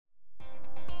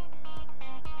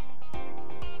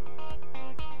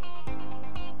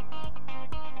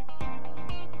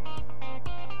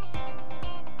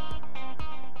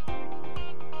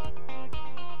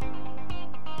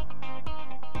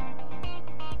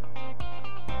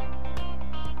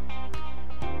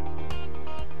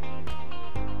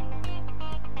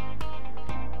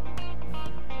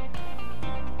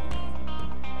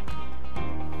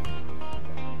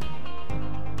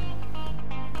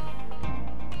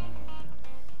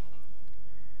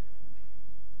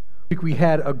We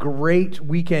had a great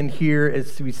weekend here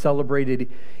as we celebrated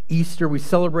Easter. We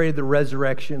celebrated the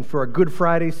resurrection for our Good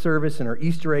Friday service and our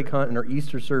Easter egg hunt and our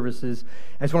Easter services.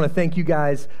 I just want to thank you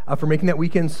guys for making that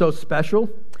weekend so special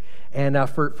and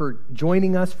for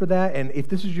joining us for that. And if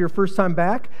this is your first time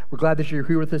back, we're glad that you're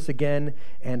here with us again,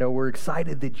 and we're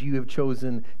excited that you have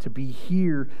chosen to be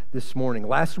here this morning.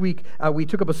 Last week, we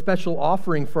took up a special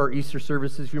offering for our Easter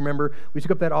services. If you remember, we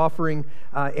took up that offering,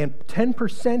 and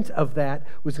 10% of that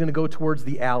was going to go towards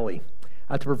the alley.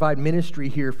 To provide ministry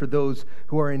here for those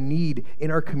who are in need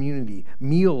in our community,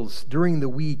 meals during the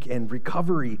week and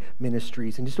recovery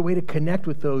ministries, and just a way to connect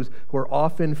with those who are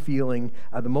often feeling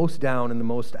the most down and the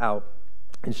most out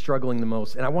and struggling the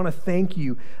most. And I want to thank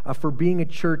you for being a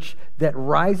church that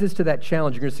rises to that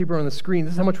challenge. You're going to see it on the screen.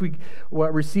 This is how much we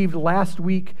received last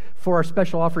week for our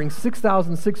special offering,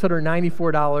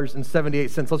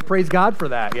 $6,694.78. Let's praise God for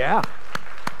that. Yeah.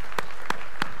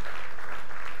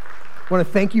 I want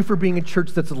to thank you for being a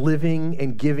church that's living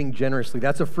and giving generously.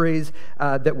 That's a phrase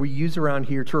that we use around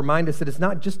here to remind us that it's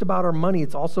not just about our money,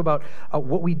 it's also about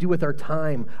what we do with our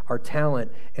time, our talent,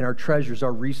 and our treasures,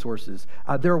 our resources.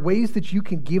 There are ways that you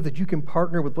can give, that you can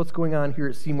partner with what's going on here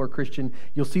at Seymour Christian.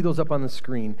 You'll see those up on the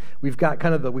screen. We've got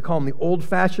kind of we call them the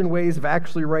old-fashioned ways of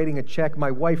actually writing a check.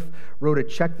 My wife wrote a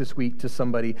check this week to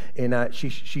somebody, and she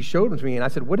showed them to me, and I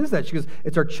said, "What is that?" She goes,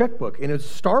 "It's our checkbook," and it's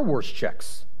Star Wars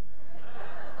checks.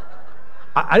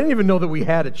 I didn't even know that we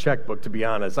had a checkbook, to be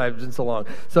honest. I've been so long.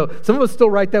 So some of us still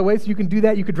write that way, so you can do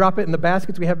that. You could drop it in the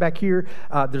baskets we have back here.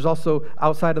 There's also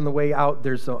outside on the way out,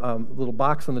 there's a little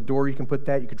box on the door. You can put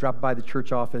that. You could drop by the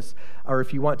church office. Or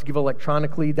if you want to give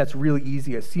electronically, that's really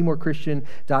easy at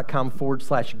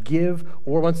seymourchristian.com/give.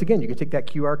 Or once again, you can take that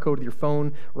QR code with your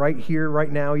phone right here, right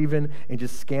now even, and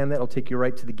just scan that. It'll take you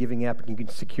right to the giving app, and you can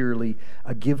securely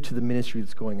give to the ministry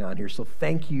that's going on here. So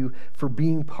thank you for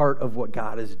being part of what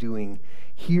God is doing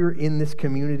here in this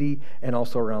community and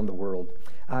also around the world.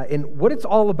 And what it's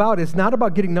all about is not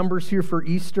about getting numbers here for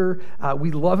Easter. We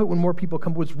love it when more people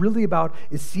come. What it's really about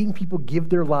is seeing people give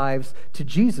their lives to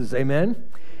Jesus. Amen?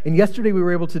 And yesterday we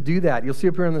were able to do that. You'll see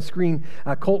up here on the screen,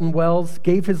 Colton Wells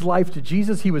gave his life to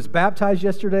Jesus. He was baptized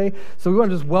yesterday. So we want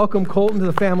to just welcome Colton to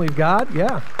the family of God.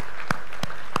 Yeah.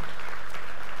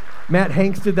 Matt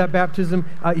Hanks did that baptism.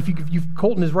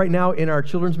 Colton is right now in our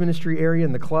children's ministry area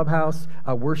in the clubhouse,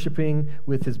 worshiping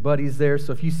with his buddies there.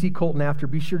 So if you see Colton after,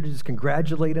 be sure to just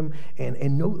congratulate him and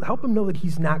help him know that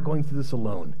he's not going through this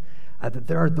alone. That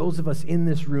there are those of us in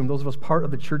this room, those of us part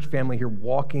of the church family here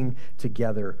walking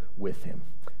together with him.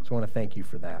 So I want to thank you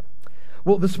for that.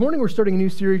 Well, this morning we're starting a new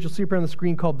series. You'll see up here on the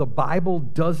screen called The Bible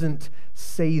Doesn't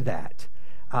Say That.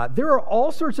 There are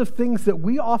all sorts of things that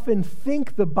we often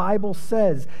think the Bible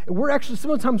says.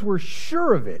 Sometimes we're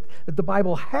sure of it, that the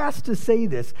Bible has to say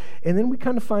this, and then we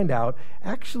kind of find out,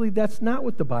 actually, that's not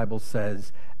what the Bible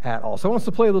says at all. So I want us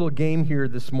to play a little game here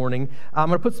this morning. I'm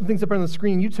going to put some things up on the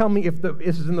screen. You tell me if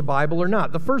this is in the Bible or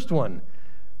not. The first one,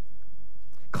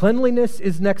 cleanliness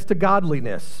is next to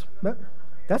godliness.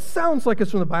 That sounds like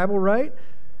it's from the Bible, right?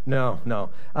 No.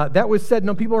 That was said,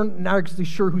 people are not actually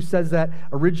sure who says that.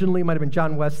 Originally, it might have been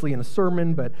John Wesley in a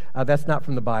sermon, but that's not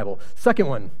from the Bible. Second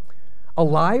one, a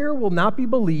liar will not be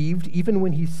believed even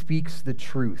when he speaks the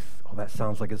truth. Oh, that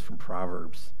sounds like it's from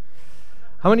Proverbs.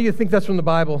 How many of you think that's from the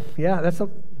Bible? Yeah,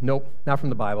 nope, not from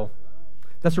the Bible.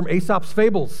 That's from Aesop's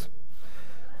Fables.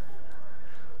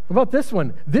 What about this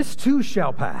one? This too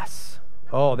shall pass.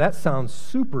 Oh, that sounds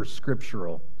super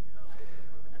scriptural.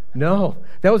 No,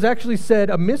 that was actually said,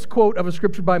 a misquote of a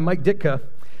scripture by Mike Ditka,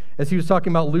 as he was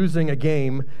talking about losing a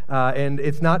game, and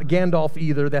it's not Gandalf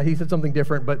either, that he said something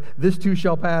different, but this too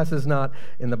shall pass is not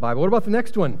in the Bible. What about the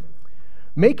next one?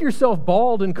 Make yourself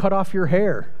bald and cut off your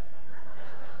hair.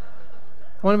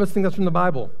 One of us think that's from the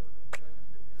Bible.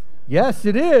 Yes,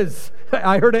 it is.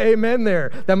 I heard an amen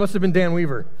there. That must have been Dan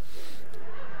Weaver.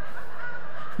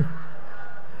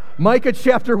 Micah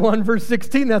chapter 1, verse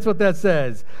 16, that's what that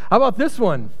says. How about this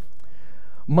one?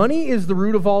 Money is the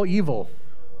root of all evil.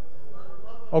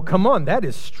 Oh, come on, that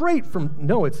is straight from...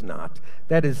 No, it's not.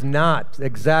 That is not,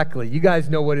 exactly. You guys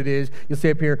know what it is. You'll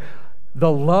see up here,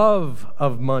 the love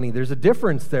of money. There's a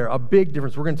difference there, a big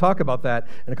difference. We're going to talk about that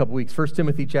in a couple weeks. 1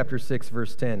 Timothy chapter 6,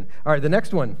 verse 10. All right, the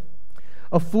next one.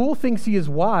 A fool thinks he is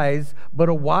wise, but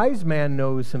a wise man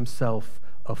knows himself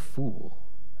a fool.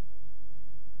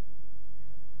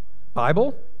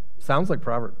 Bible? Sounds like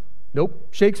Proverb. Nope.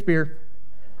 Shakespeare.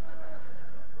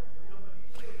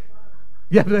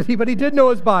 Yeah, but he did know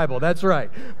his Bible. That's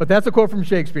right. But that's a quote from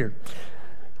Shakespeare.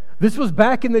 This was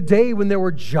back in the day when there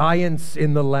were giants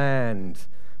in the land.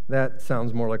 That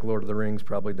sounds more like Lord of the Rings,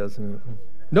 probably, doesn't it?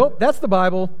 Nope, that's the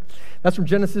Bible. That's from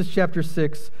Genesis chapter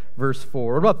 6, verse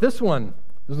 4. What about this one?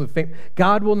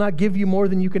 God will not give you more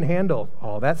than you can handle.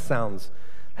 Oh, that sounds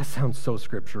so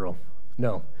scriptural.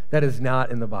 No, that is not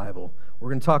in the Bible. We're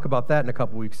going to talk about that in a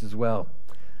couple weeks as well.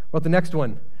 What about the next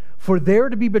one? For there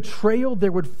to be betrayal,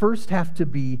 there would first have to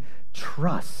be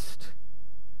trust.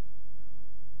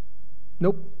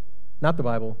 Nope, not the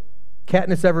Bible.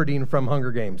 Katniss Everdeen from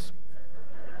Hunger Games.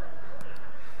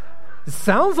 It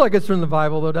sounds like it's from the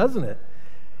Bible, though, doesn't it?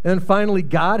 And then finally,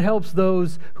 God helps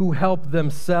those who help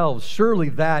themselves. Surely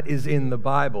that is in the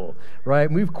Bible, right?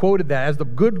 And we've quoted that. As the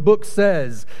good book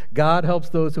says, God helps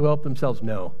those who help themselves.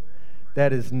 No,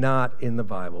 that is not in the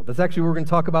Bible. That's actually what we're going to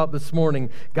talk about this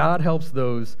morning. God helps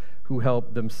those who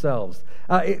help themselves.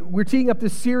 We're teeing up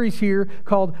this series here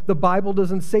called The Bible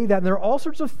Doesn't Say That. And there are all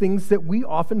sorts of things that we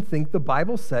often think the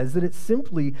Bible says that it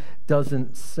simply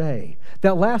doesn't say.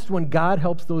 That last one, God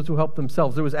helps those who help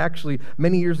themselves. There was actually,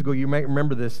 many years ago, you might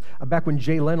remember this, back when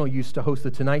Jay Leno used to host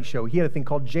The Tonight Show, he had a thing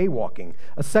called Jaywalking,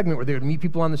 a segment where they would meet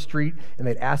people on the street and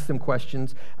they'd ask them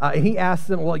questions. And he asked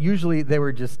them, well, usually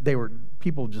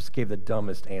people just gave the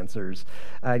dumbest answers.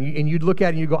 And you'd look at it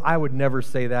and you'd go, I would never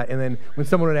say that. And then when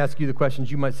someone would ask you the questions,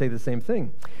 you might say the same thing.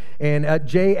 And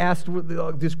Jay asked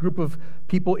this group of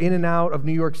people in and out of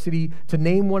New York City to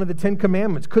name one of the 10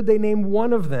 Commandments. Could they name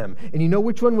one of them? And you know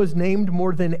which one was named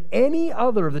more than any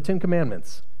other of the 10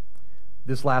 Commandments?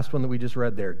 This last one that we just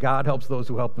read there. God helps those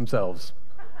who help themselves.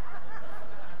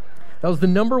 That was the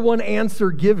number one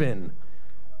answer given.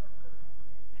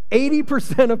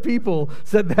 80% of people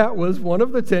said that was one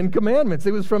of the 10 Commandments.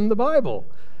 It was from the Bible.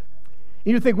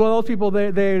 And you think, well, those people, they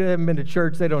haven't been to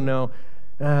church, they don't know.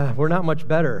 We're not much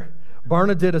better.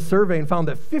 Barna did a survey and found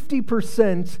that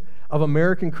 50% of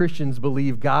American Christians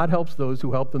believe God helps those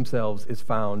who help themselves is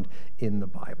found in the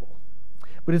Bible.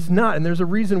 But it's not, and there's a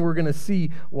reason we're going to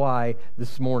see why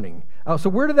this morning.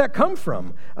 So where did that come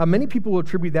from? Many people will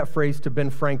attribute that phrase to Ben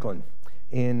Franklin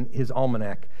in his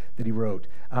almanac that he wrote.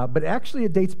 But actually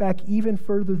it dates back even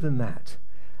further than that.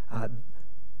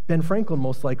 Ben Franklin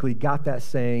most likely got that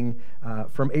saying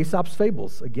from Aesop's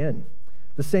Fables again.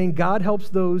 The saying, God helps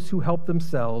those who help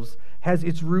themselves, has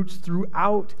its roots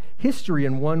throughout history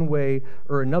in one way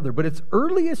or another. But its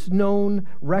earliest known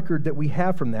record that we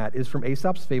have from that is from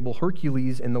Aesop's fable,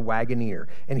 Hercules and the Wagoner.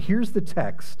 And here's the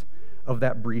text of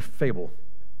that brief fable.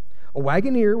 A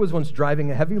wagoner was once driving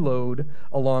a heavy load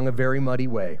along a very muddy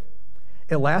way.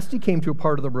 At last he came to a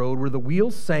part of the road where the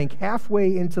wheels sank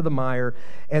halfway into the mire,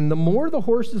 and the more the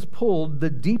horses pulled, the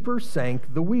deeper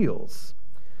sank the wheels.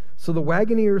 So the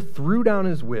wagoner threw down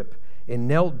his whip and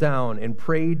knelt down and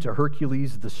prayed to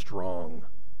Hercules the strong.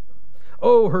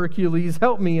 "Oh, Hercules,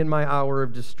 help me in my hour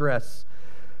of distress."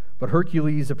 But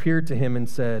Hercules appeared to him and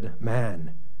said,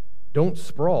 "Man, don't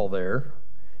sprawl there.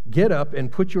 Get up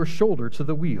and put your shoulder to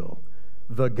the wheel.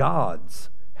 The gods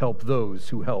help those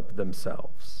who help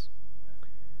themselves."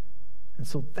 And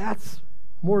so that's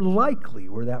more likely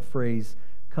where that phrase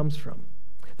comes from.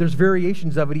 There's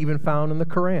variations of it even found in the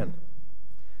Quran.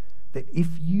 That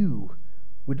if you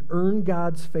would earn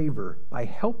God's favor by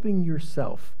helping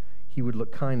yourself, he would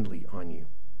look kindly on you.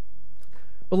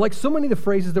 But like so many of the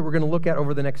phrases that we're going to look at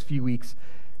over the next few weeks,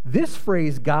 this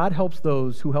phrase, God helps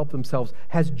those who help themselves,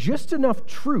 has just enough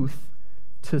truth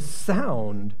to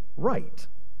sound right.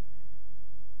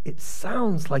 It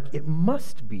sounds like it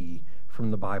must be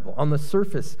from the Bible. On the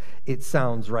surface, it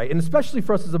sounds right. And especially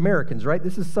for us as Americans, right?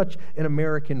 This is such an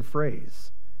American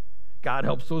phrase. God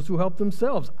helps those who help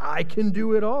themselves. I can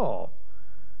do it all.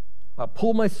 I'll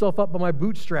pull myself up by my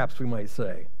bootstraps, we might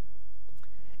say.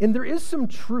 And there is some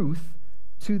truth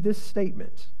to this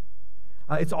statement.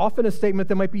 It's often a statement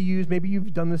that might be used, maybe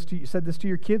you've said this to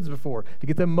your kids before, to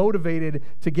get them motivated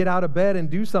to get out of bed and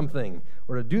do something,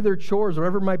 or to do their chores, or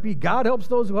whatever it might be. God helps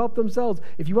those who help themselves.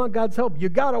 If you want God's help, you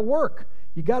got to work.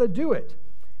 You got to do it.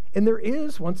 And there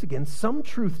is, once again, some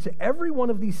truth to every one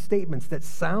of these statements that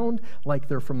sound like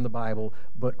they're from the Bible,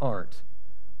 but aren't.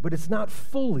 But it's not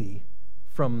fully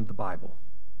from the Bible.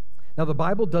 Now, the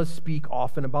Bible does speak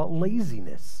often about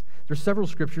laziness. There's several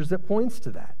scriptures that points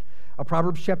to that.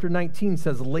 Proverbs chapter 19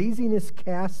 says, laziness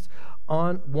casts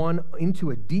on one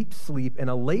into a deep sleep, and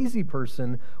a lazy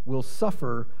person will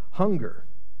suffer hunger.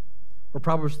 Or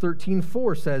Proverbs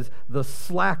 13:4 says, the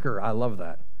slacker, I love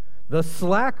that, the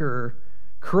slacker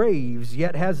craves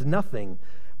yet has nothing,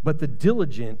 but the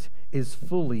diligent is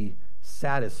fully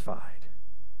satisfied.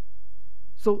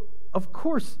 So, of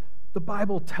course, the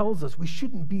Bible tells us we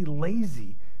shouldn't be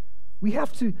lazy. We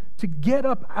have to get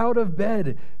up out of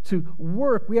bed, to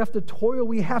work. We have to toil.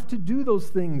 We have to do those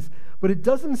things. But it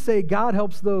doesn't say God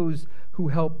helps those who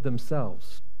help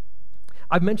themselves.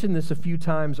 I've mentioned this a few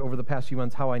times over the past few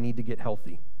months, how I need to get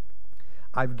healthy.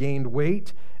 I've gained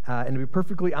weight, and to be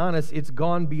perfectly honest, it's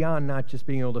gone beyond not just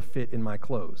being able to fit in my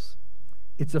clothes.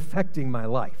 It's affecting my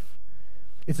life.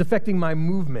 It's affecting my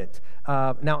movement.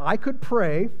 Now, I could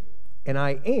pray, and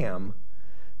I am,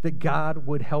 that God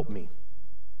would help me.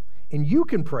 And you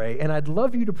can pray, and I'd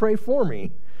love you to pray for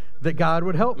me, that God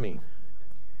would help me.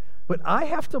 But I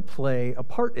have to play a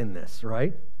part in this,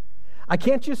 right? I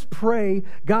can't just pray,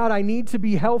 God, I need to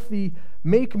be healthy,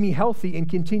 make me healthy, and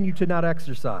continue to not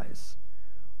exercise,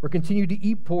 or continue to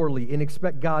eat poorly and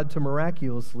expect God to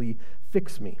miraculously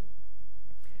fix me.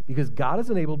 Because God has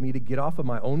enabled me to get off of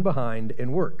my own behind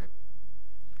and work.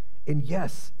 And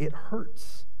yes, it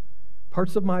hurts.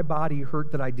 Parts of my body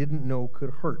hurt that I didn't know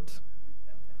could hurt.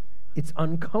 It's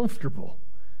uncomfortable.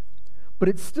 But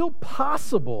it's still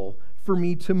possible for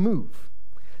me to move.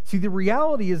 See, the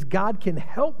reality is God can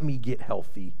help me get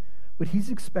healthy, but He's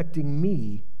expecting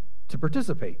me to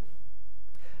participate.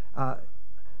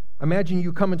 Imagine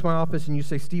you come into my office and you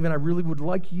say, Stephen, I really would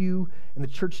like you and the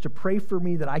church to pray for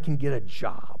me that I can get a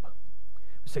job.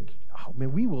 We say, oh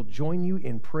man, we will join you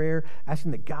in prayer,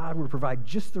 asking that God would provide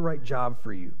just the right job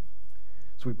for you.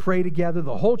 So we pray together.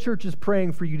 The whole church is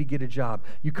praying for you to get a job.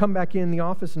 You come back in the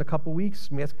office in a couple weeks,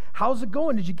 and we ask, how's it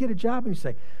going? Did you get a job? And you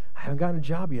say, I haven't gotten a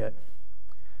job yet.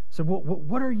 So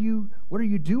what are you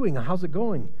doing? How's it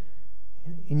going?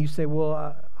 And you say,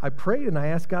 well, I prayed and I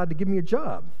asked God to give me a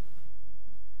job.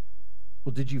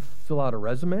 Well, did you fill out a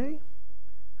resume?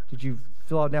 Did you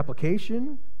fill out an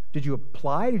application? Did you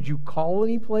apply? Did you call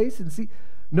any place and see?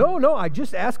 No, I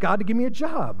just asked God to give me a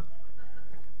job.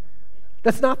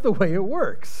 That's not the way it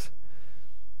works.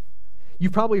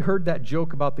 You've probably heard that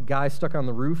joke about the guy stuck on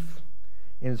the roof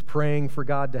and is praying for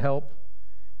God to help.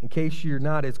 In case you're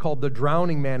not, it's called the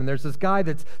drowning man. And there's this guy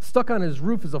that's stuck on his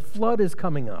roof as a flood is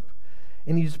coming up.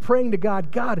 And he's praying to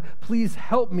God, God, please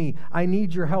help me. I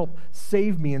need your help.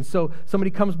 Save me. And so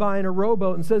somebody comes by in a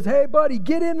rowboat and says, hey, buddy,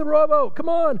 get in the rowboat. Come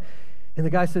on. And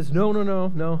the guy says,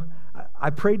 no.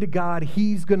 I prayed to God.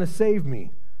 He's going to save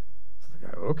me. So the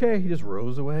guy, okay, he just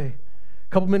rows away. A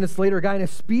couple minutes later, a guy in a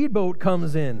speedboat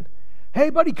comes in. Hey,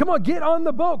 buddy, come on, get on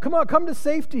the boat. Come on, come to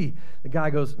safety. The guy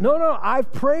goes, no,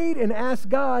 I've prayed and asked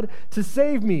God to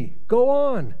save me. Go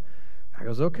on. The guy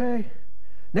goes, okay.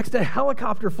 Next, a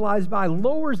helicopter flies by,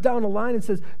 lowers down a line and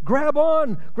says, grab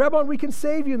on, we can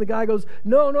save you. And the guy goes,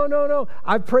 no.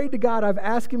 I've prayed to God. I've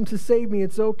asked Him to save me.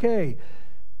 It's okay.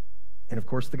 And of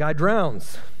course, the guy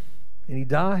drowns and he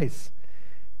dies.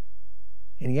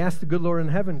 And he asks the good Lord in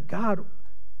heaven, God,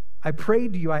 I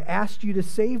prayed to you. I asked you to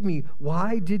save me.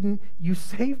 Why didn't you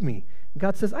save me? And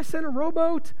God says, I sent a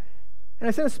rowboat, and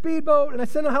I sent a speedboat, and I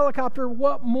sent a helicopter.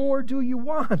 What more do you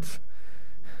want?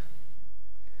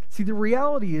 See, the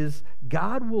reality is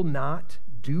God will not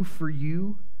do for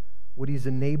you what He's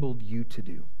enabled you to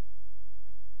do.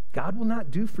 God will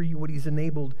not do for you what He's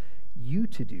enabled you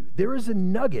to do. There is a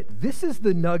nugget. This is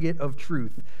the nugget of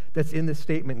truth that's in this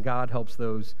statement, God helps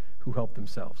those who help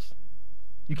themselves.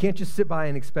 You can't just sit by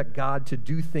and expect God to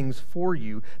do things for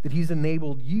you that He's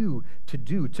enabled you to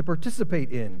do, to participate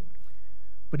in.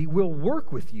 But He will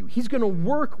work with you. He's going to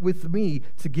work with me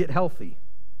to get healthy.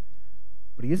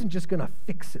 But He isn't just going to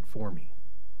fix it for me.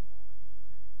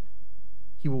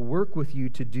 He will work with you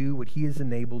to do what He has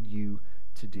enabled you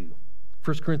to do.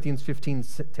 1 Corinthians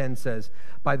 15:10 says,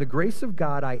 by the grace of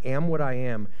God I am what I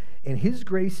am, and His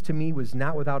grace to me was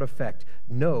not without effect.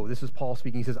 No, this is Paul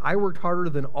speaking. He says, I worked harder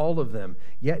than all of them,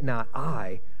 yet not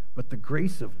I, but the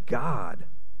grace of God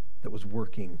that was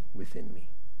working within me.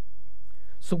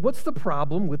 So what's the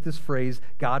problem with this phrase,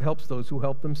 God helps those who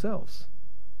help themselves?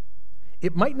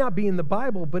 It might not be in the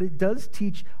Bible, but it does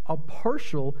teach a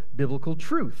partial biblical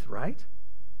truth, right?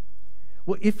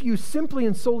 Well, if you simply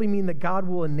and solely mean that God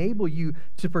will enable you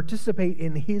to participate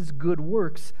in His good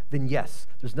works, then yes,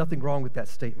 there's nothing wrong with that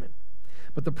statement.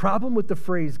 But the problem with the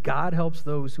phrase, God helps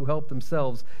those who help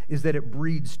themselves, is that it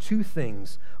breeds two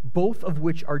things, both of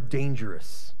which are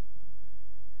dangerous,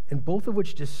 and both of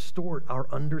which distort our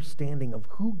understanding of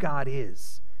who God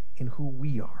is and who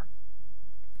we are.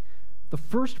 The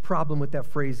first problem with that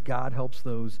phrase, God helps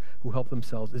those who help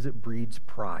themselves, is it breeds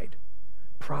pride.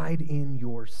 Pride in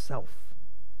yourself.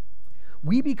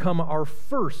 We become our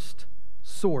first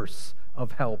source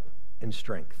of help and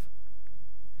strength.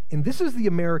 And this is the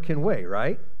American way,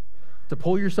 right? To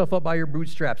pull yourself up by your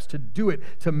bootstraps, to do it,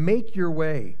 to make your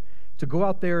way, to go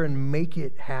out there and make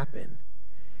it happen.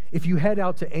 If you head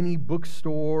out to any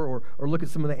bookstore or look at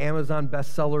some of the Amazon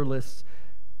bestseller lists,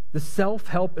 the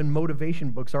self-help and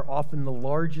motivation books are often the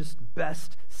largest,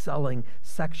 best-selling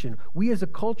section. We as a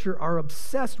culture are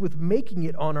obsessed with making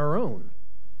it on our own,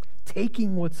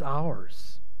 taking what's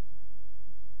ours.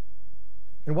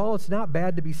 And while it's not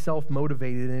bad to be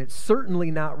self-motivated, and it's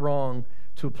certainly not wrong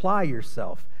to apply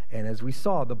yourself, and as we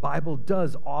saw, the Bible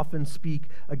does often speak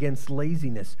against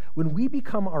laziness. When we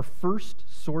become our first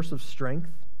source of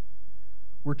strength,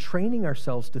 we're training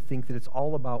ourselves to think that it's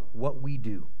all about what we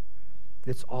do.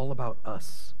 It's all about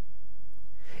us.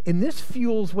 And this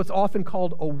fuels what's often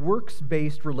called a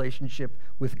works-based relationship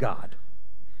with God,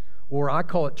 or I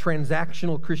call it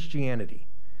transactional Christianity.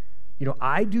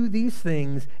 I do these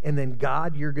things, and then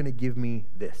God, you're going to give me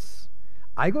this.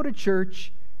 I go to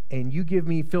church, and you give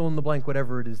me fill in the blank,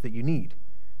 whatever it is that you need.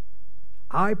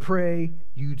 I pray,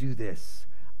 you do this.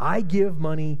 I give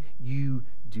money, you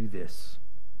do this.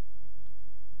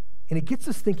 And it gets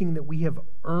us thinking that we have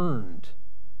earned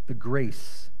the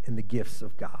grace and the gifts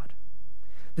of God.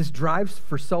 This drives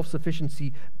for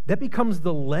self-sufficiency. That becomes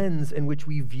the lens in which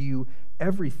we view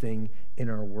everything in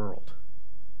our world.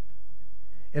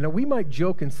 And we might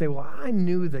joke and say, well, I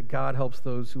knew that God helps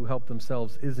those who help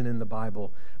themselves isn't in the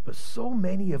Bible, but so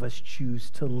many of us choose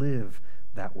to live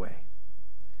that way.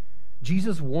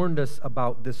 Jesus warned us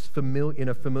about this in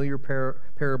a familiar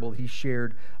parable he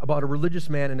shared about a religious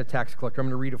man and a tax collector. I'm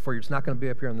going to read it for you. It's not going to be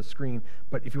up here on the screen,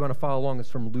 but if you want to follow along, it's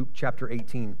from Luke chapter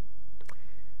 18.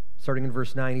 Starting in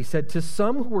verse 9, he said, "To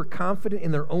some who were confident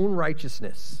in their own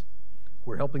righteousness,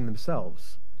 who were helping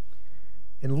themselves,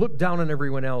 and looked down on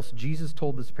everyone else, Jesus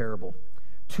told this parable.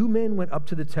 2 men went up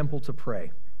to the temple to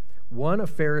pray, one a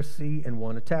Pharisee and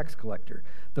one a tax collector.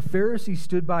 The Pharisee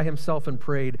stood by himself and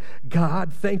prayed,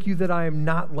 'God, thank you that I am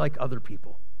not like other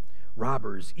people,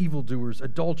 robbers, evildoers,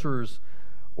 adulterers,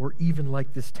 or even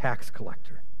like this tax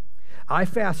collector. I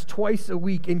fast twice a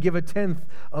week and give 1/10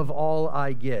 of all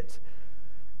I get.'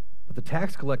 But the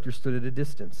tax collector stood at a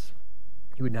distance.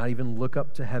 He would not even look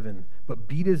up to heaven, but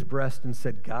beat his breast and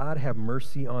said, 'God, have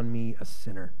mercy on me, a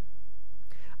sinner.'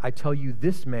 I tell you,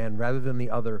 this man, rather than the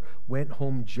other, went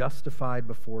home justified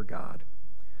before God.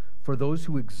 For those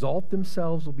who exalt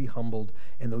themselves will be humbled,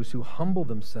 and those who humble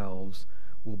themselves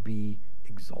will be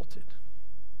exalted."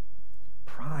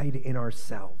 Pride in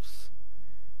ourselves.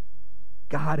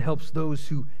 God helps those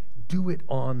who do it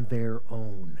on their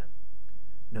own.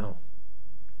 No.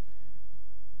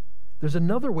 There's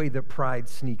another way that pride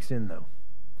sneaks in, though,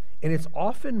 and it's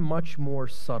often much more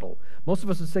subtle. Most of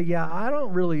us would say, yeah, I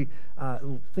don't really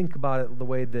think about it the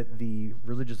way that the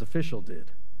religious official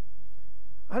did.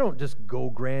 I don't just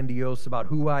go grandiose about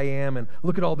who I am and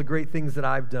look at all the great things that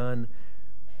I've done.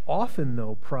 Often,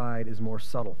 though, pride is more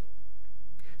subtle.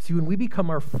 See, when we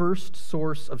become our first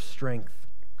source of strength,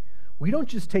 we don't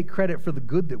just take credit for the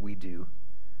good that we do.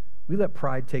 We let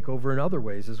pride take over in other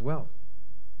ways as well.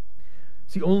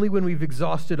 See, only when we've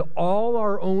exhausted all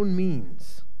our own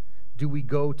means do we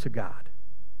go to God.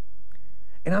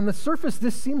 And on the surface,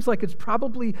 this seems like it's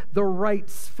probably the right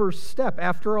first step.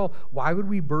 After all, why would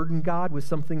we burden God with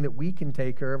something that we can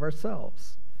take care of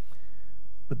ourselves?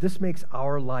 But this makes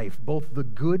our life, both the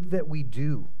good that we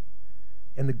do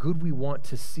and the good we want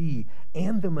to see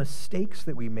and the mistakes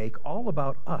that we make, all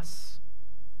about us.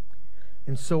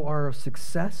 And so our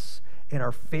success and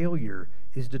our failure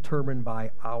is determined by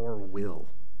our will,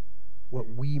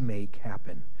 what we make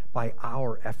happen, by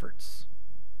our efforts.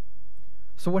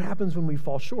 So what happens when we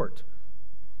fall short?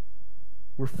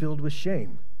 We're filled with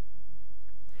shame.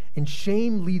 And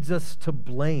shame leads us to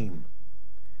blame.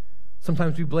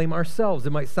 Sometimes we blame ourselves.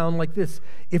 It might sound like this: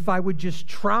 if I would just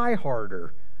try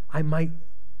harder, I might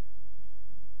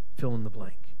fill in the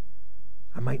blank.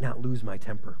 I might not lose my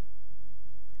temper.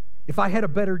 If I had a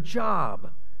better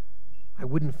job, I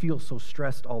wouldn't feel so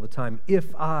stressed all the time.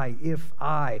 If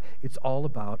I, it's all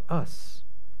about us.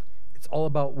 It's all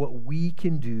about what we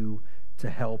can do to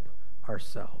help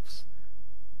ourselves.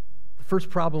 The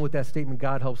first problem with that statement,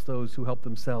 God helps those who help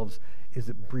themselves, is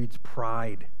it breeds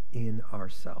pride in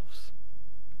ourselves.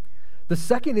 The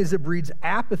second is it breeds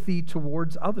apathy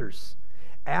towards others.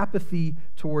 Apathy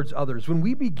towards others. When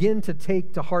we begin to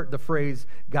take to heart the phrase,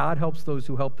 God helps those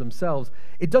who help themselves,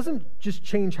 it doesn't just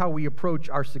change how we approach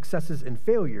our successes and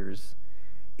failures.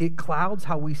 It clouds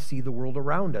how we see the world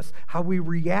around us, how we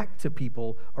react to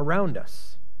people around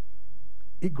us.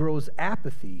 It grows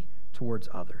apathy towards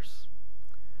others.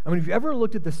 I mean, have you ever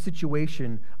looked at the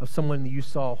situation of someone that you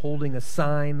saw holding a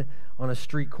sign on a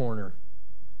street corner,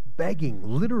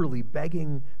 literally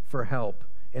begging for help,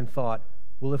 and thought,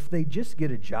 well, if they just get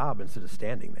a job instead of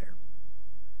standing there?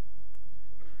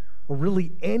 or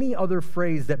really any other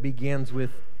phrase that begins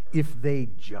with, if they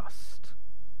just.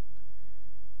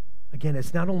 Again,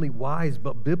 it's not only wise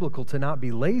but biblical to not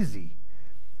be lazy.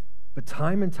 But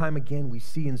time and time again, we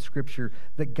see in Scripture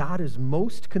that God is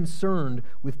most concerned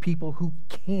with people who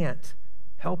can't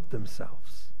help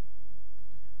themselves.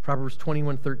 Proverbs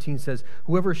 21:13 says,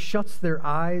 whoever shuts their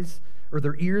eyes or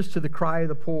their ears to the cry of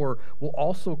the poor will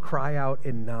also cry out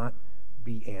and not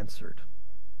be answered.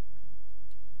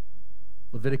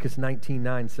 Leviticus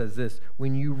 19:9 says this,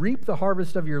 when you reap the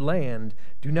harvest of your land,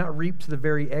 do not reap to the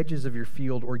very edges of your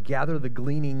field or gather the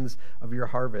gleanings of your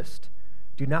harvest.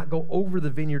 Do not go over the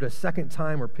vineyard a second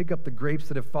time or pick up the grapes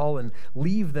that have fallen.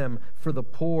 Leave them for the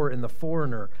poor and the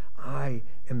foreigner. I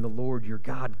am the Lord your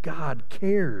God. God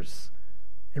cares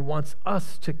and wants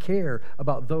us to care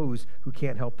about those who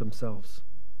can't help themselves.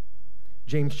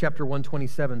 James chapter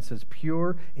 1:27 says,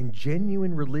 pure and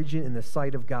genuine religion in the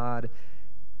sight of God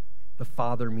the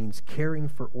Father means caring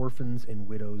for orphans and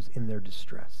widows in their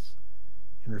distress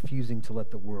and refusing to let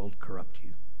the world corrupt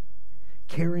you.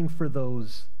 Caring for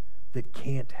those that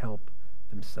can't help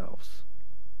themselves.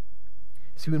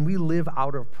 See, when we live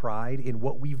out of pride in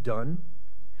what we've done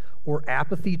or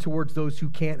apathy towards those who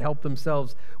can't help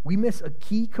themselves, we miss a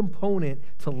key component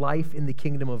to life in the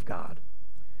kingdom of God.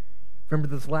 Remember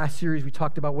this last series, we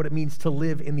talked about what it means to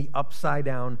live in the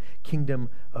upside-down kingdom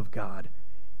of God.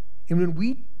 And when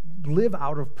we live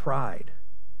out of pride,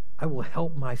 I will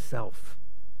help myself,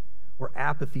 or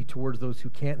apathy towards those who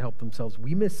can't help themselves,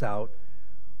 we miss out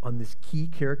on this key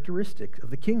characteristic of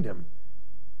the kingdom,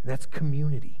 and that's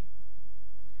community.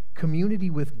 Community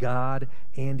with God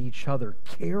and each other,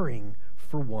 caring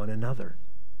for one another.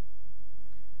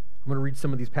 I'm going to read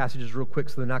some of these passages real quick,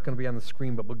 so they're not going to be on the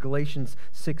screen, but Galatians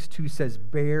 6:2 says,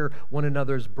 bear one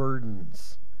another's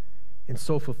burdens, and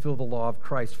so fulfill the law of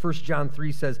Christ. 1 John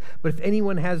 3 says, but if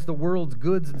anyone has the world's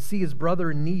goods and see his brother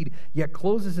in need, yet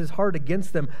closes his heart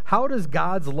against them, how does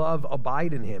God's love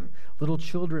abide in him? Little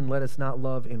children, let us not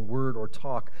love in word or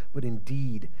talk, but in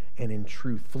deed and in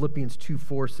truth. Philippians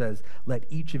 2:4 says, let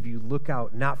each of you look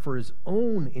out not for his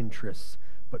own interests,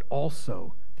 but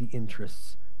also the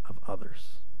interests of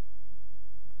others.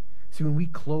 See, when we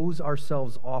close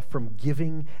ourselves off from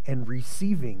giving and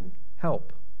receiving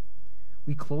help,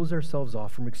 we close ourselves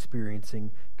off from experiencing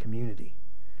community.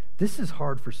 This is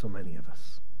hard for so many of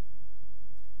us,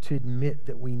 to admit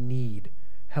that we need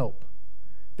help,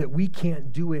 that we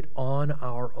can't do it on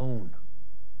our own.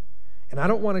 And I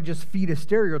don't want to just feed a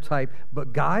stereotype,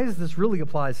 but guys, this really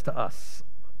applies to us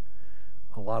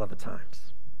a lot of the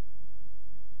times.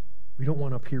 We don't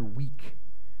want to appear weak.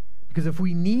 Because if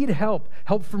we need help,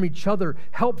 help from each other,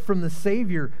 help from the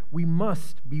Savior, we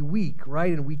must be weak,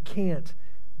 right? And we can't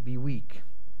be weak.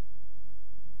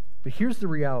 But here's the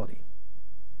reality.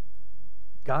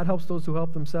 God helps those who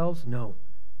help themselves? No,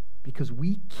 because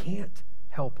we can't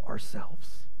help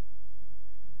ourselves.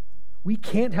 We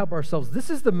can't help ourselves. This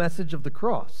is the message of the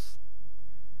cross.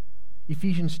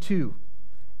 Ephesians 2,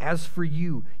 as for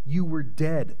you, you were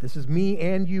dead. This is me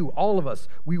and you, all of us.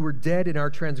 We were dead in our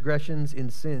transgressions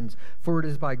and sins. For it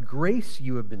is by grace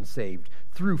you have been saved,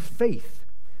 through faith.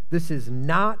 This is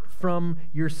not from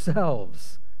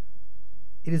yourselves.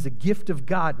 It is a gift of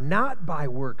God, not by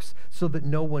works, so that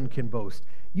no one can boast.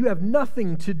 You have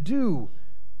nothing to do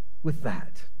with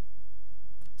that.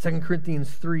 2 Corinthians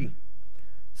 3,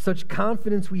 such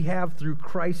confidence we have through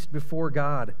Christ before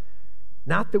God.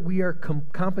 Not that we are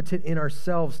competent in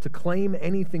ourselves to claim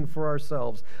anything for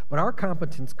ourselves, but our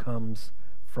competence comes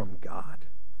from God.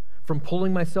 From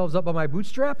pulling myself up by my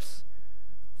bootstraps?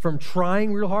 From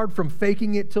trying real hard? From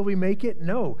faking it till we make it?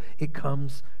 No, it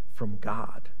comes from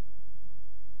God.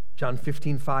 John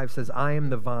 15:5 says, I am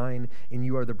the vine and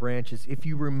you are the branches. If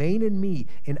you remain in me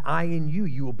and I in you,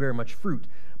 you will bear much fruit.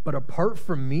 But apart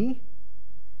from me,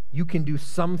 you can do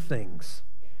some things.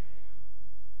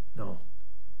 No,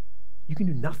 you can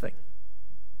do nothing.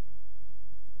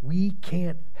 We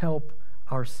can't help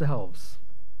ourselves.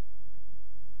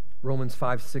 Romans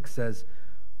 5:6 says,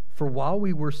 for while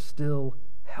we were still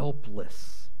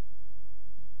helpless,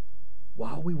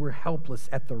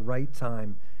 at the right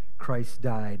time, Christ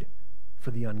died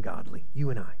for the ungodly, you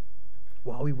and I,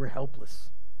 while we were helpless.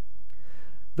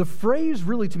 The phrase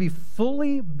really, to be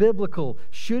fully biblical,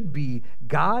 should be,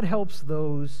 God helps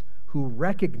those who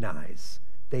recognize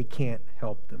they can't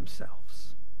help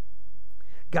themselves.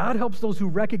 God helps those who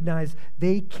recognize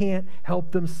they can't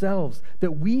help themselves,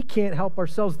 that we can't help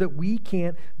ourselves, that we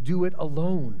can't do it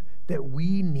alone, that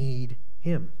we need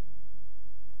Him.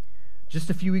 Just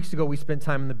a few weeks ago, we spent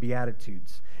time in the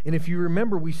Beatitudes. And if you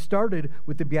remember, we started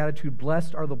with the beatitude,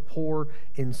 blessed are the poor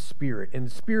in spirit.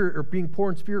 And spirit, or being poor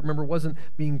in spirit, remember, wasn't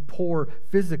being poor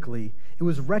physically. It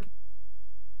was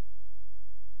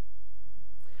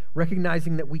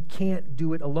recognizing that we can't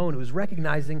do it alone. It was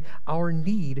recognizing our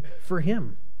need for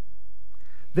him.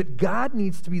 That God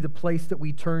needs to be the place that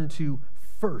we turn to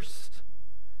first,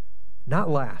 not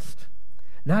last.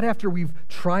 Not after we've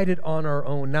tried it on our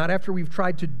own, not after we've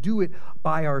tried to do it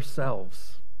by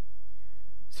ourselves.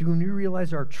 See, when we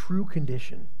realize our true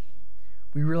condition,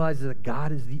 we realize that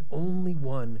God is the only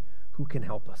one who can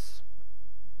help us.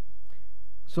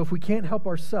 So if we can't help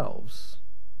ourselves,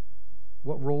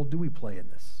 what role do we play in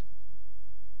this?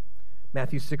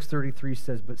 Matthew 6:33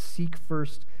 says, "But seek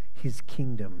first his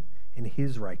kingdom and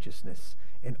his righteousness,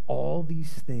 and all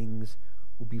these things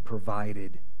will be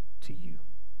provided to you."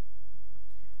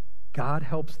 God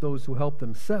helps those who help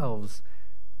themselves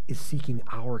is seeking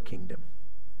our kingdom,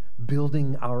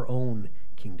 building our own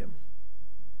kingdom.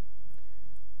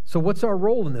 So what's our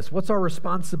role in this? What's our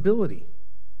responsibility?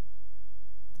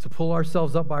 To pull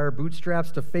ourselves up by our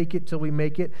bootstraps, to fake it till we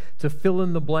make it, to fill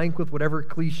in the blank with whatever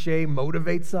cliche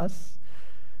motivates us?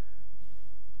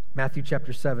 Matthew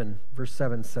chapter 7, verse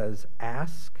 7 says,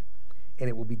 "Ask, and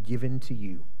it will be given to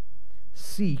you.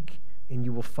 Seek, and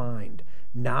you will find.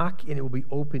 Knock, and it will be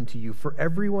open to you. For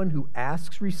everyone who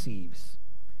asks receives,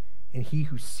 and he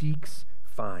who seeks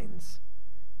finds.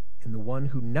 And the one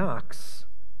who knocks,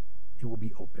 it will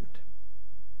be opened."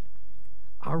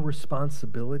 Our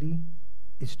responsibility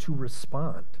is to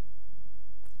respond.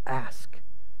 Ask,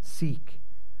 seek,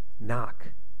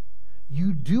 knock.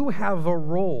 You do have a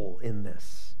role in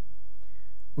this.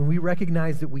 When we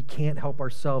recognize that we can't help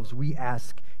ourselves, we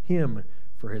ask him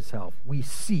for his help. We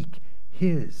seek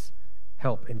his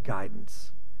help and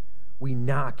guidance. We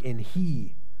knock and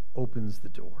he opens the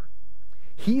door.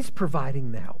 He's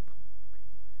providing the help.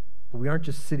 But we aren't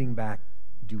just sitting back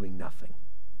doing nothing.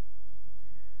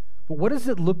 But what does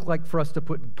it look like for us to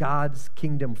put God's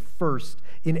kingdom first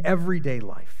in everyday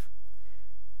life?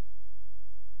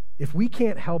 If we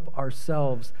can't help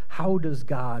ourselves, how does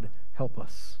God help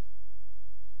us?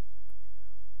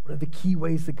 One of the key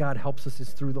ways that God helps us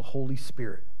is through the Holy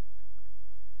Spirit.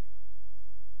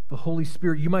 The Holy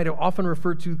Spirit, you might have often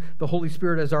referred to the Holy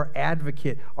Spirit as our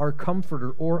advocate, our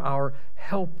comforter, or our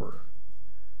helper.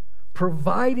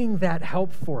 Providing that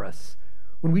help for us.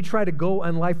 When we try to go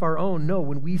on life our own, no,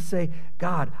 when we say,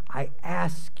 "God, I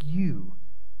ask you,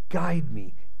 guide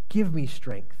me, give me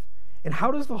strength." And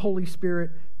how does the Holy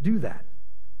Spirit do that?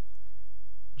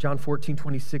 John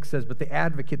 14:26 says, "But the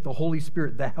advocate, the Holy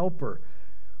Spirit, the helper,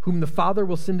 whom the Father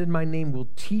will send in my name, will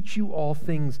teach you all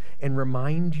things and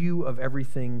remind you of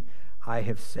everything I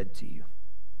have said to you."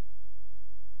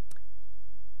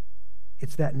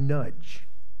 It's that nudge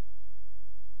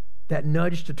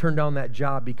to turn down that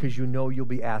job because you know you'll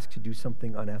be asked to do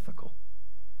something unethical.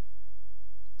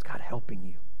 It's God helping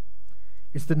you.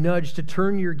 It's the nudge to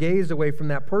turn your gaze away from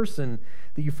that person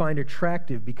that you find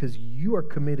attractive because you are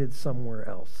committed somewhere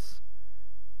else.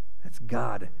 That's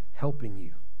God helping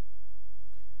you.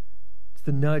 It's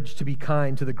the nudge to be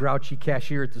kind to the grouchy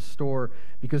cashier at the store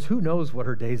because who knows what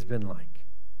her day's been like.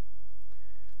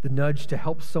 The nudge to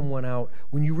help someone out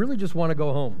when you really just want to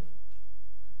go home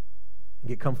and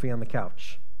get comfy on the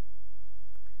couch.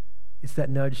 It's that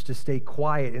nudge to stay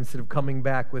quiet instead of coming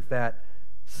back with that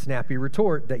snappy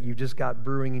retort that you just got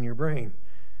brewing in your brain.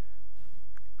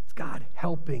 It's God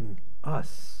helping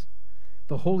us.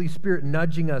 The Holy Spirit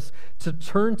nudging us to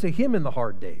turn to him in the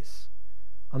hard days,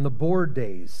 on the bored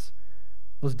days,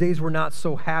 those days we're not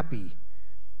so happy.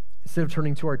 Instead of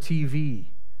turning to our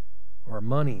TV or our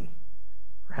money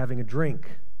or having a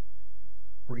drink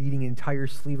or eating an entire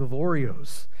sleeve of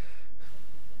Oreos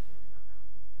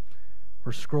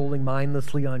or scrolling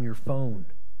mindlessly on your phone.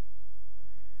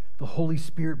 The Holy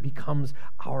Spirit becomes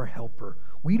our helper.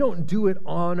 We don't do it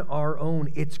on our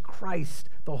own. It's Christ,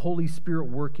 the Holy Spirit,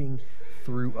 working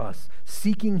through us.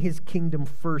 Seeking his kingdom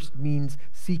first means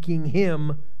seeking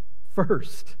him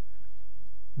first.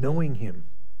 Knowing him.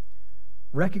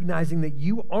 Recognizing that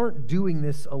you aren't doing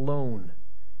this alone.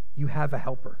 You have a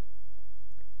helper.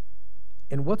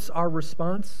 And what's our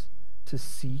response? To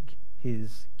seek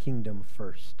his kingdom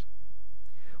first.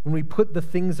 When we put the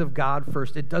things of God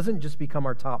first, it doesn't just become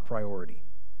our top priority.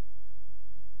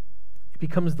 It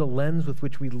becomes the lens with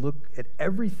which we look at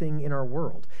everything in our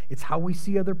world. It's how we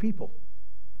see other people.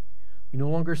 We no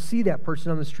longer see that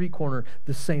person on the street corner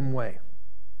the same way.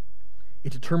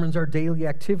 It determines our daily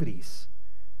activities,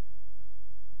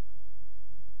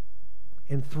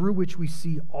 and through which we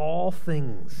see all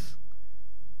things.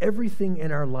 Everything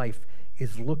in our life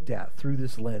is looked at through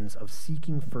this lens of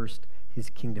seeking first his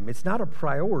kingdom. It's not a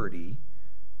priority.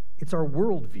 It's our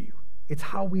worldview. It's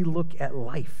how we look at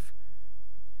life.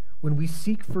 When we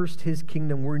seek first his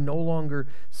kingdom, we no longer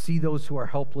see those who are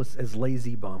helpless as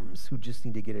lazy bums who just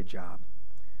need to get a job.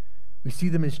 We see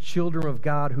them as children of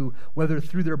God who, whether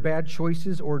through their bad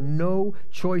choices or no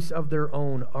choice of their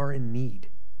own, are in need,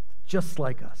 just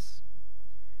like us.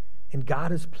 And God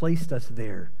has placed us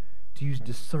there to use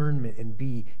discernment and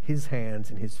be his hands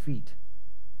and his feet.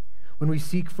 When we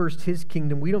seek first his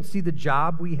kingdom, we don't see the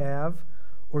job we have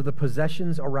or the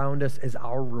possessions around us as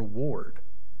our reward,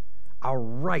 our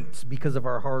rights because of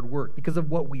our hard work, because of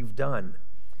what we've done.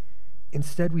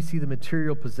 Instead, we see the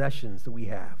material possessions that we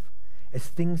have as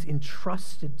things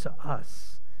entrusted to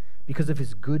us because of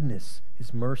his goodness,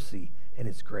 his mercy, and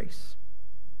his grace.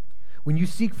 When you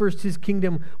seek first his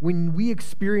kingdom, when we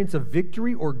experience a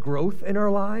victory or growth in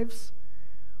our lives,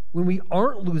 when we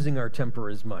aren't losing our temper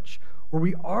as much, or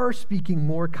we are speaking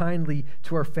more kindly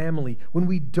to our family, when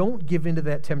we don't give into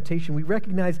that temptation, we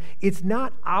recognize it's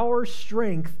not our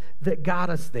strength that got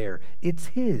us there. It's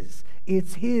his.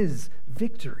 It's his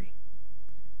victory.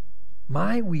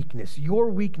 My weakness, your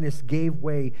weakness gave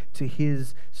way to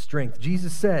his strength.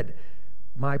 Jesus said,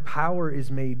 my power is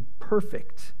made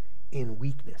perfect in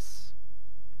weakness.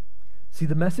 See,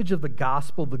 the message of the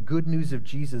gospel, the good news of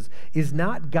Jesus, is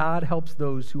not God helps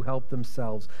those who help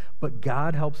themselves, but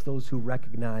God helps those who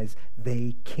recognize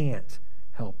they can't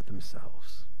help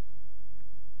themselves.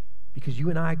 Because you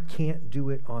and I can't do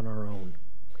it on our own.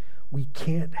 We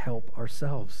can't help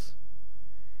ourselves.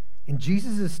 And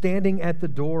Jesus is standing at the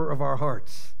door of our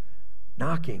hearts,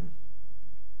 knocking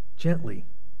gently.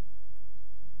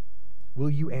 Will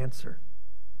you answer?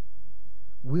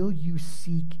 Will you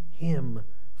seek him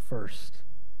first?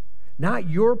 Not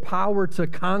your power to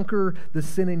conquer the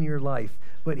sin in your life,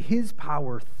 but his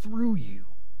power through you.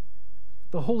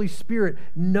 The Holy Spirit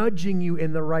nudging you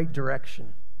in the right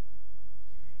direction.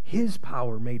 His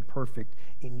power made perfect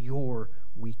in your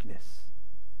weakness.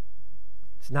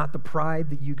 It's not the pride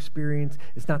that you experience.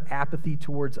 It's not apathy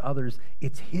towards others.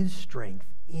 It's his strength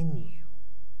in you.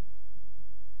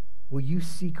 Will you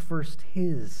seek first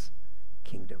his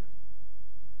kingdom?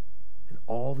 And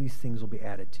all these things will be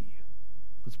added to you.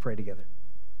 Let's pray together.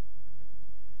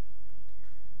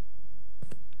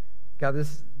 God,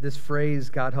 this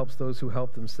phrase, God helps those who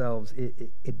help themselves,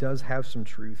 it does have some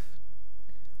truth.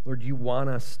 Lord, you want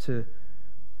us to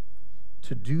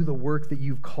do the work that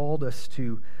you've called us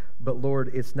to, but Lord,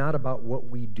 it's not about what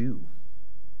we do.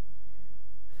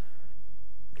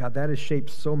 God, that has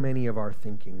shaped so many of our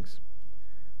thinkings,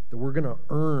 that we're going to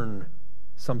earn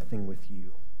something with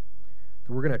you,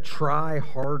 that we're going to try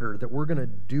harder, that we're going to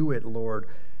do it, Lord,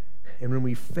 and when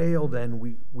we fail, then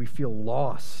we feel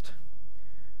lost.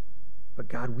 But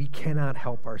God, we cannot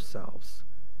help ourselves.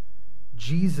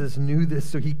 Jesus knew this,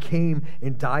 so he came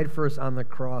and died for us on the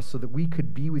cross so that we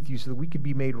could be with you, so that we could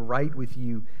be made right with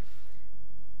you.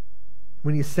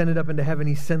 When he ascended up into heaven,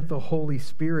 he sent the Holy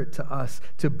Spirit to us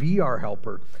to be our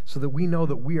helper so that we know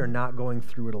that we are not going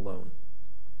through it alone.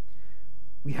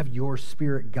 We have your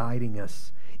Spirit guiding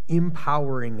us,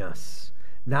 empowering us,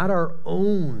 not our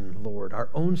own, Lord, our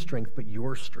own strength, but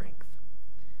your strength.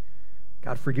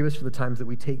 God, forgive us for the times that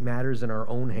we take matters in our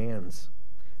own hands,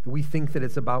 that we think that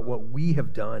it's about what we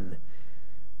have done.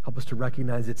 Help us to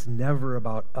recognize it's never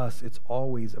about us. It's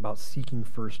always about seeking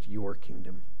first your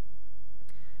kingdom.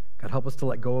 God, help us to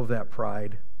let go of that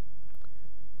pride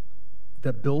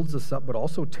that builds us up but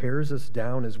also tears us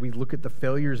down as we look at the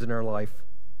failures in our life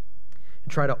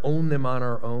and try to own them on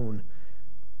our own.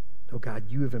 Oh God,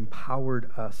 you have empowered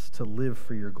us to live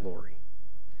for your glory.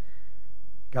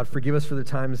 God, forgive us for the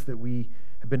times that we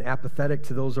have been apathetic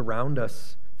to those around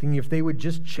us, thinking if they would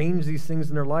just change these things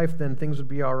in their life, then things would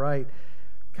be all right.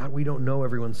 God, we don't know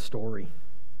everyone's story.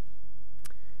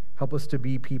 Help us to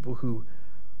be people who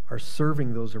are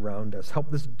serving those around us.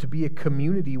 Help us to be a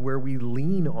community where we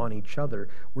lean on each other,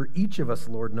 where each of us,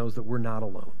 Lord, knows that we're not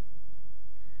alone.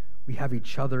 We have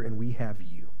each other and we have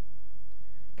you.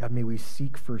 God, may we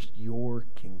seek first your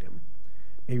kingdom.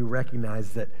 May we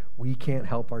recognize that we can't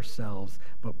help ourselves,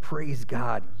 but praise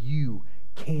God, you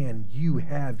can, you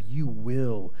have, you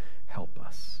will help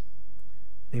us.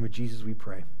 In the name of Jesus we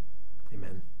pray.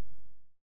 Amen.